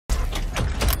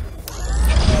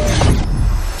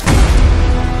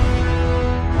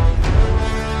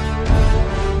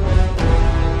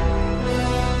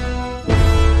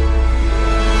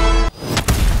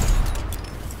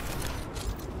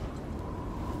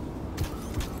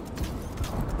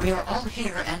We are all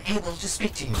here and able to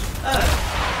speak to you.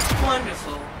 Oh,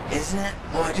 wonderful. Isn't it?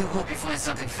 Well, I do hope you find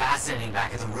something fascinating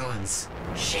back at the ruins.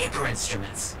 Shaper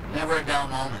instruments. Never a dull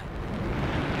moment.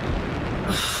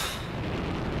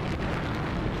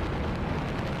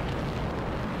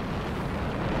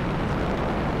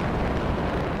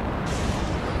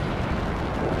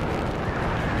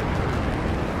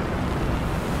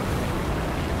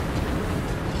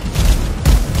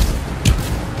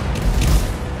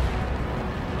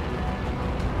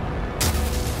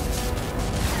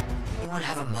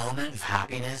 Have a moment of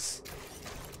happiness?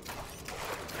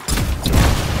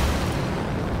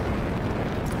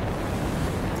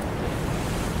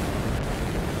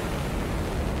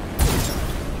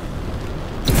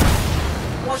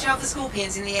 Watch out for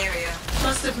scorpions in the area.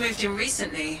 Must have moved in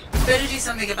recently. Better do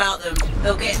something about them.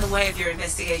 They'll get in the way of your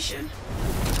investigation.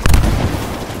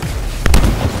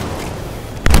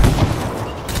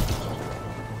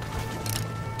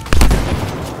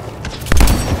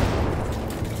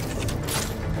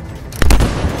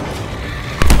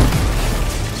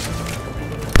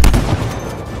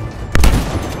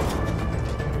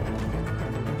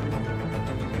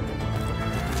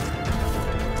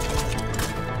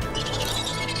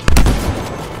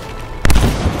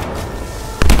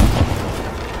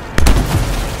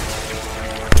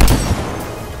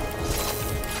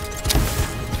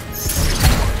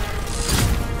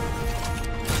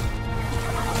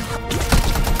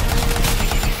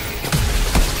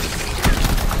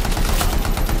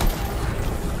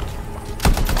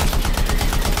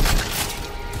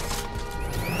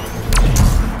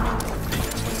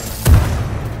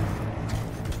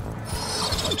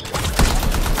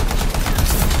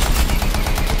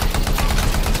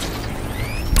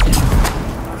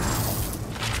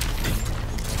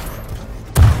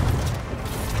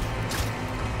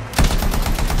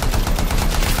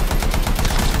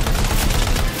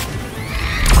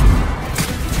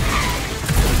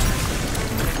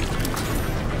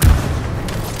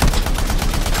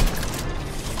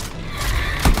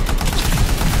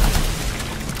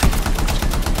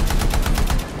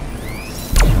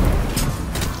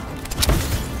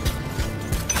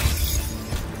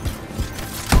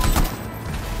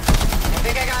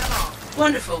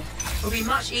 Wonderful. It'll be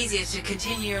much easier to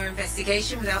continue your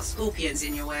investigation without scorpions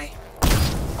in your way.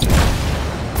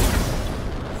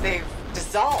 They've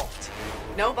dissolved.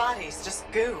 No bodies,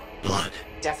 just goo. Blood.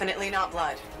 Definitely not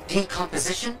blood.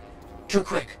 Decomposition? Too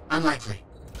quick. Unlikely.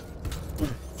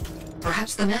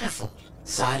 Perhaps the manifold.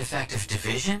 Side effect of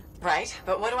division? Right,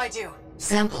 but what do I do?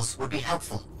 Samples would be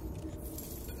helpful.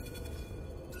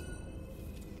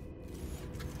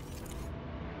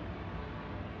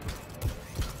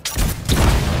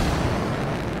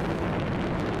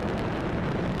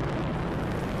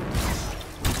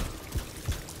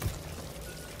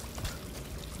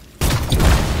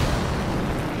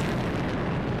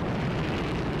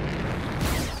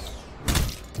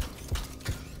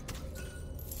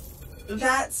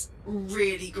 That's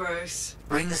really gross.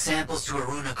 Bring the samples to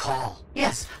Aruna Call.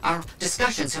 Yes, our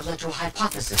discussions have led to a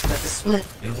hypothesis that the split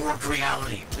in warped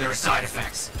reality. There are side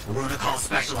effects. Aruna Call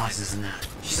specializes in that.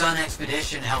 She's on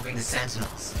expedition helping the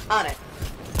Sentinels. On it.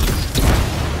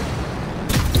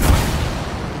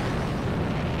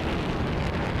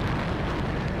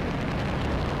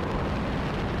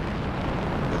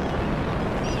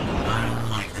 I don't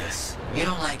like this. You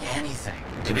don't like anything.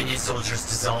 Dominion soldiers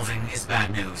dissolving is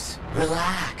bad news.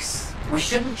 Relax. We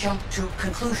shouldn't jump to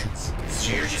conclusions.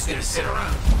 So you're just gonna sit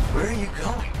around. Where are you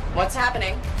going? What's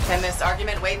happening? Can this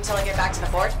argument wait until I get back to the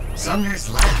fort? Sumner's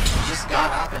left. He just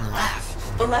got up and left.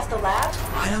 Who left the lab?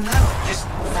 I don't know. Just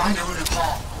find Aruna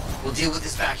Call. We'll deal with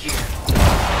this back here.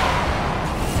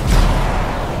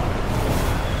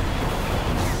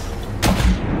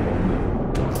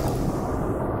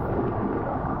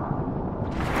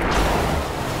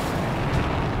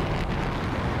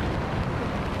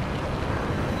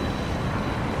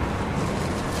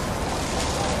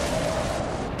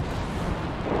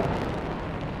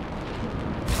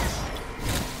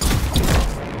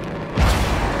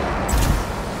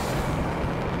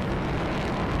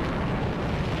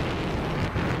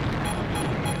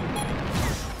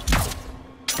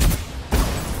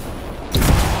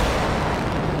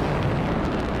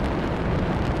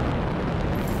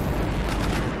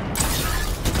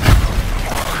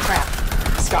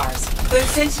 Those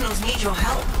Sentinels need your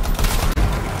help.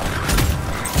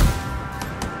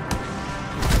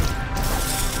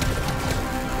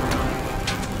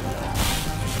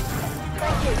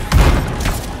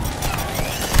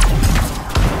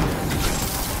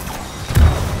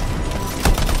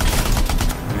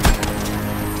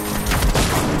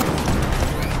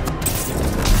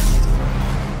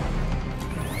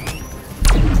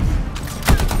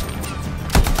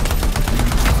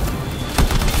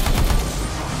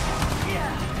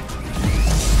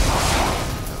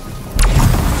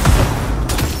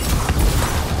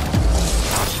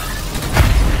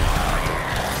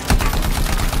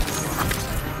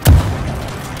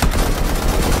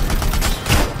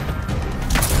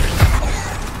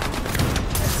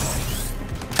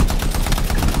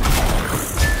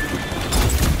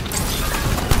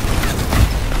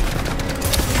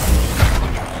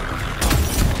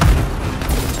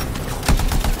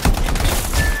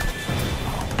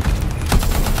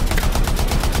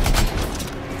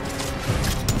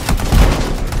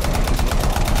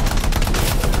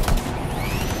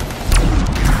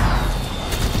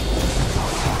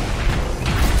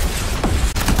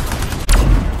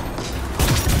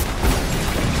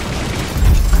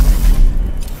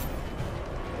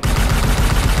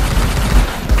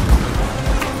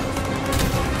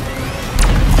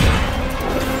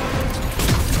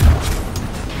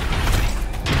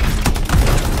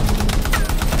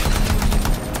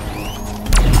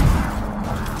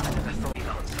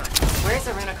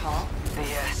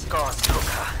 The scars took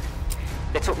her.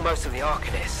 They took most of the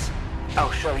Arcanists.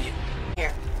 I'll show you.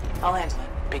 Here, I'll handle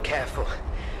it. Be careful.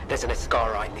 There's an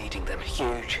Ascarai leading them.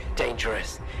 Huge,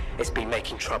 dangerous. It's been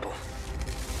making trouble.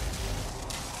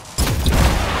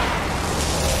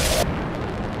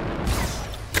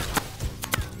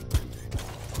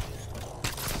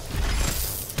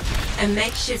 A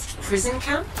makeshift prison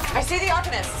camp? I see the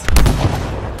Arcanists.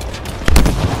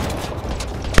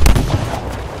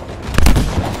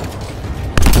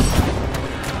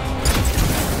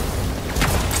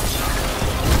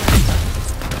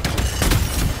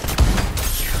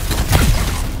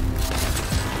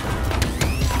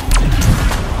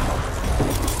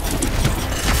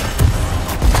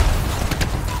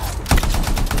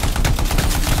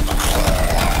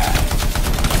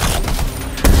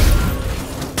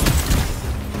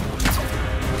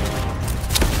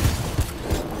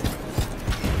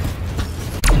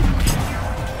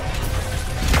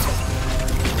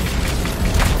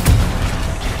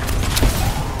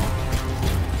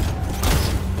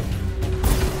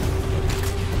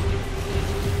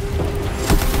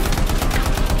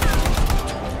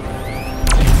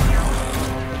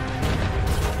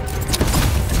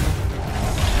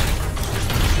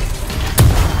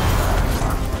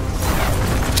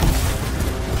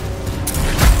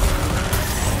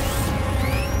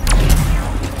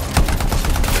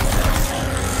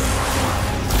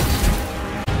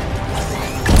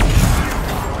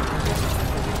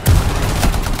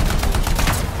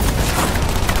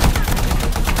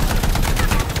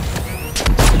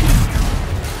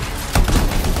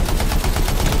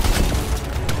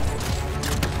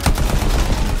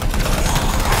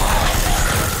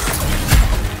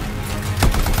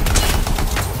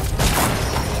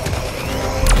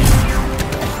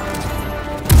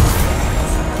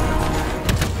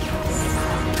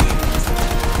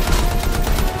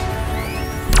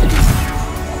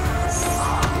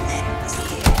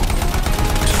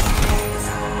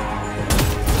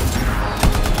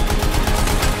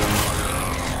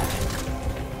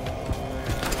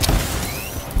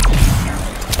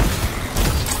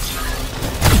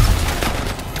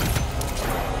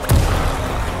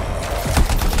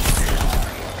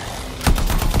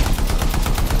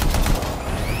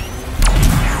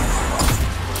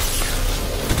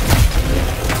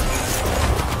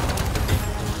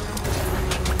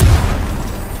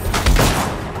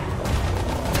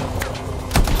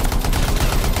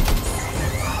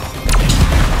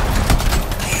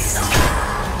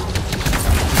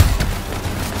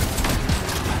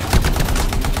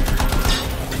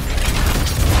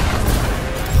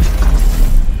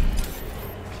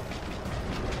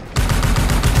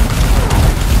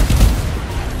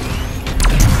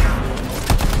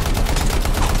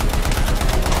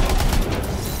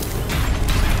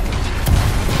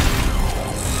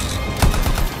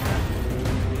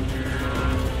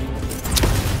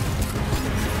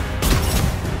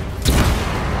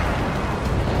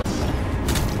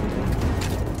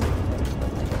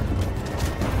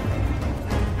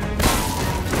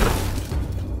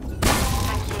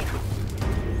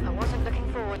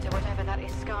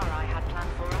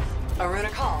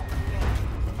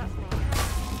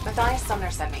 Matthias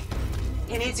Sumner sent me.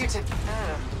 He needs you to...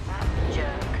 Oh, that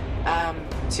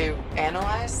jerk. To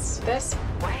analyze this?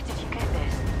 Where did you get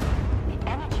this? The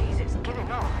energies it's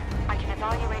giving off. I can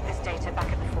evaluate this data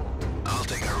back at the fort. I'll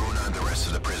take Aruna and the rest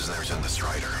of the prisoners in the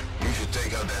Strider. You should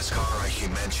take out that Scar she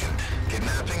mentioned.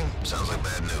 Kidnapping? Sounds like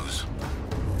bad news.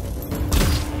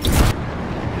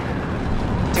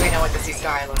 Do we know what the Sea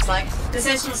Sky looks like? The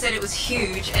Sentinel said it was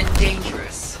huge and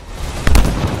dangerous.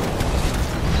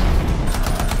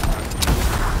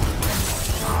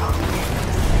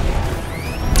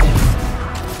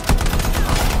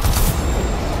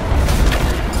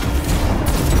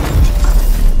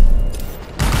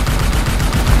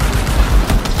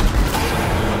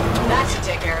 That should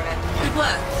take care of it. Good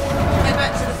work. Head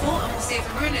back to the fort and we'll see if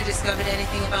Aruna discovered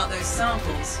anything about those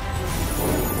samples.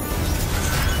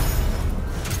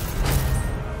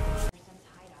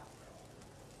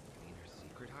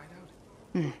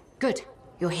 Good.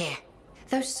 You're here.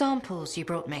 Those samples you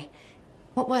brought me,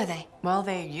 what were they? Well,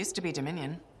 they used to be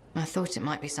Dominion. I thought it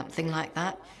might be something like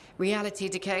that. Reality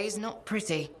decay is not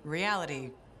pretty.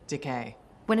 Reality decay.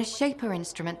 When a Shaper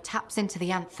instrument taps into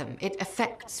the Anthem, it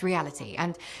affects reality,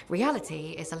 and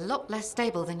reality is a lot less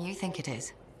stable than you think it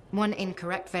is. One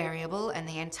incorrect variable and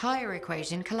the entire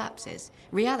equation collapses.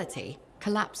 Reality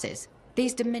collapses.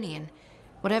 These Dominion,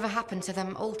 whatever happened to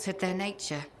them altered their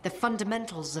nature, the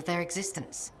fundamentals of their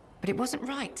existence. But it wasn't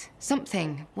right.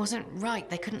 Something wasn't right.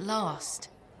 They couldn't last.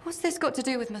 What's this got to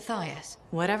do with Matthias?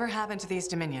 Whatever happened to these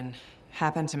Dominion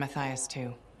happened to Matthias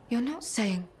too. You're not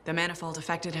saying... The manifold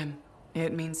affected him.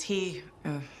 It means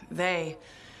they,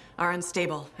 are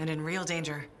unstable and in real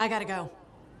danger. I gotta go.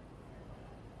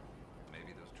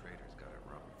 Maybe those traders got it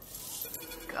wrong.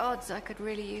 Gods, I could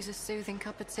really use a soothing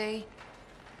cup of tea.